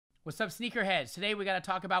What's up, sneakerheads? Today we got to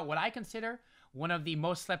talk about what I consider one of the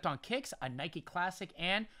most slept on kicks, a Nike classic,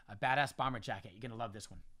 and a badass bomber jacket. You're going to love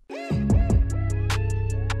this one.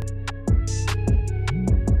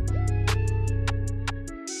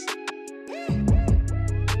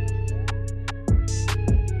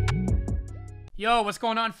 Yo, what's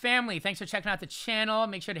going on, family? Thanks for checking out the channel.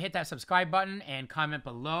 Make sure to hit that subscribe button and comment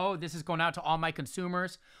below. This is going out to all my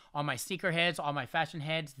consumers, all my sneakerheads, all my fashion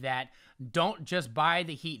heads that don't just buy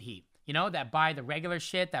the heat. You know, that buy the regular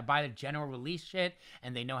shit, that buy the general release shit,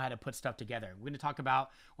 and they know how to put stuff together. We're going to talk about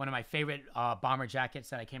one of my favorite bomber jackets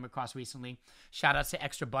that I came across recently. Shout outs to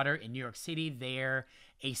Extra Butter in New York City. They're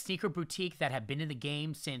a sneaker boutique that have been in the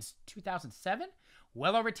game since 2007.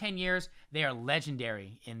 Well over 10 years. They are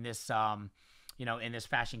legendary in this in this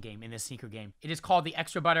fashion game, in this sneaker game. It is called the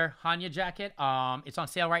Extra Butter Hannya jacket. It's on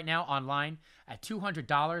sale right now online at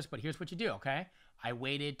 $200, but here's what you do, okay? I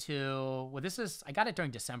waited till, I got it during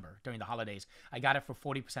December, during the holidays. I got it for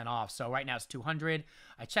 40% off, so right now it's $200.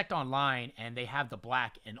 I checked online, and they have the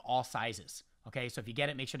black in all sizes, okay? So if you get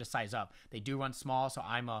it, make sure to size up. They do run small, so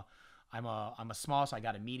I'm a small, so I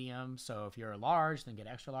got a medium. So if you're a large, then get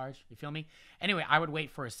extra large. You feel me? Anyway, I would wait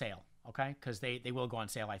for a sale, okay? Because they will go on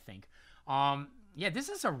sale, I think. Yeah, this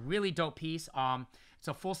is a really dope piece. It's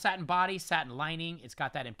a full satin body, satin lining. It's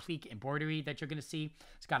got that implique embroidery that you're going to see.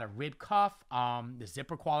 It's got a rib cuff. The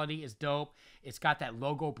zipper quality is dope. It's got that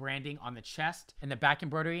logo branding on the chest. And the back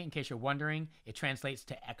embroidery, in case you're wondering, it translates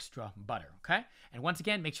to Extra Butter, okay? And once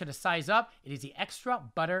again, make sure to size up. It is the Extra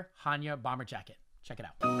Butter Hannya bomber jacket. Check it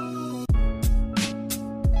out.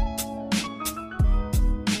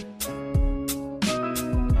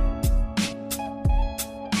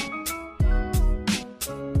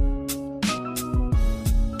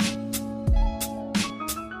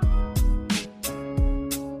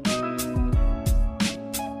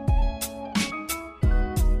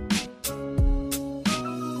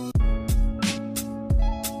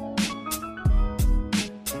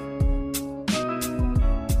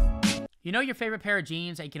 You know your favorite pair of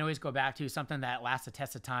jeans that you can always go back to, something that lasts the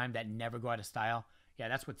test of time, that never go out of style? Yeah,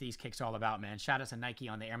 that's what these kicks are all about, man. Shout out to Nike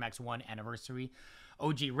on the Air Max 1 anniversary.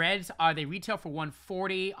 OG Reds, they retail for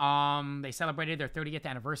 $140. They celebrated their 30th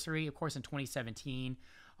anniversary, of course, in 2017.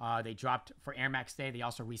 They dropped for Air Max Day. They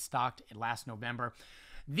also restocked last November.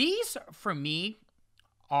 These, for me,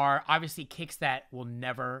 are obviously kicks that will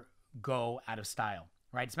never go out of style,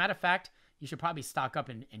 right? As a matter of fact, you should probably stock up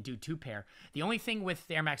and do two pair. The only thing with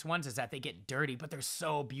the Air Max 1s is that they get dirty, but they're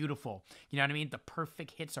so beautiful. You know what I mean? The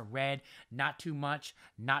perfect hits of red, not too much,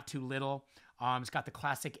 not too little. It's got the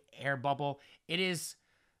classic air bubble. It is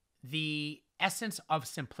the essence of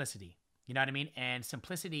simplicity. You know what I mean? And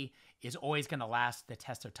simplicity is always going to last the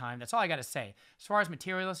test of time. That's all I got to say. As far as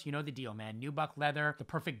materials, you know the deal, man. Nubuck leather, the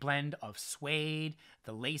perfect blend of suede,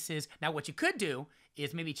 the laces. Now, what you could do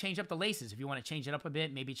is maybe change up the laces. If you want to change it up a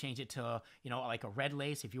bit, maybe change it to, like a red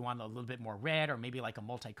lace if you want a little bit more red, or maybe like a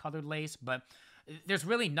multicolored lace. But there's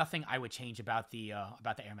really nothing I would change about the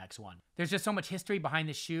Air Max 1. There's just so much history behind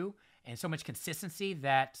this shoe and so much consistency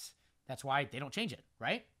that's why they don't change it,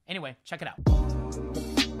 right? Anyway, check it out.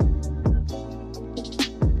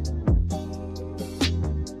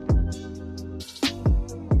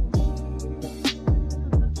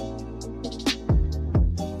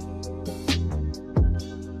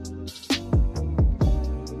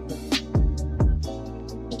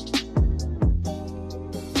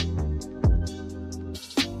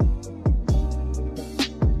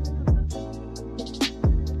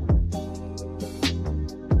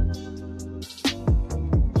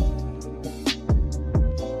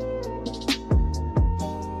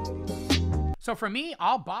 So for me,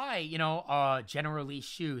 I'll buy, a general release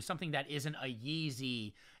shoe, something that isn't a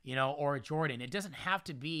Yeezy, or a Jordan. It doesn't have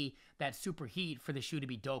to be that super heat for the shoe to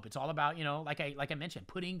be dope. It's all about, like I mentioned,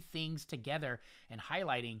 putting things together and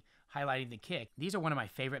highlighting the kick. These are one of my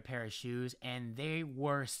favorite pair of shoes, and they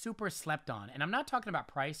were super slept on. And I'm not talking about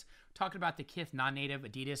price. I'm talking about the Kith Nonnative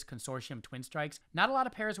Adidas Consortium Twinstrikes. Not a lot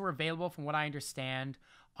of pairs were available from what I understand.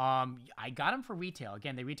 I got them for retail.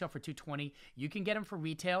 Again, they retail for $220. You can get them for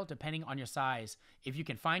retail depending on your size, if you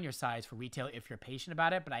can find your size for retail, if you're patient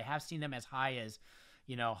about it. But I have seen them as high as,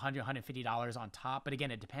 $100, $150 on top. But again,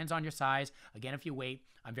 it depends on your size. Again, if you wait,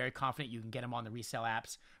 I'm very confident you can get them on the resale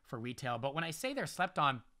apps for retail. But when I say they're slept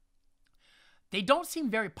on, they don't seem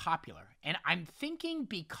very popular. And I'm thinking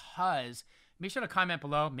because, make sure to comment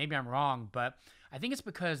below, maybe I'm wrong, but I think it's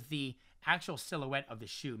because the actual silhouette of the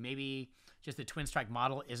shoe, maybe just the Twinstrike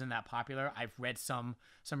model, isn't that popular. I've read some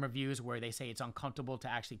reviews where they say it's uncomfortable to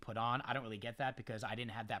actually put on. I don't really get that because I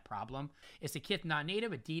didn't have that problem. It's the Kith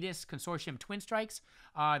Nonnative Adidas Consortium Twinstrikes.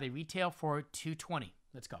 They retail for $220.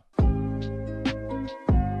 Let's go.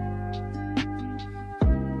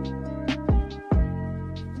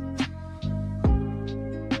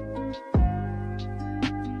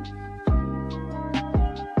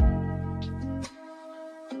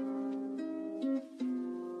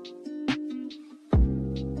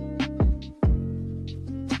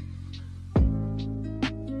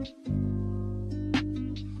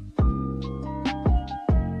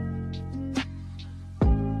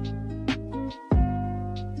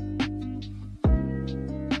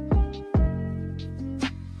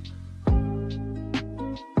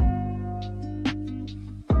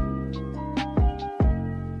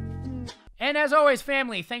 And as always,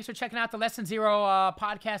 family, thanks for checking out the Lesson Zero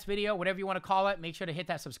podcast video, whatever you want to call it. Make sure to hit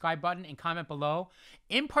that subscribe button and comment below.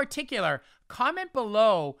 In particular, comment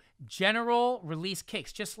below general release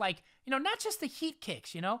kicks, just like, not just the heat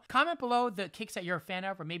kicks, Comment below the kicks that you're a fan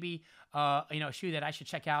of, or maybe, a shoe that I should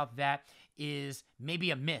check out that is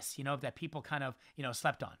maybe a miss, that people kind of,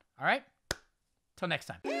 slept on. All right? Till next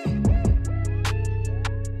time.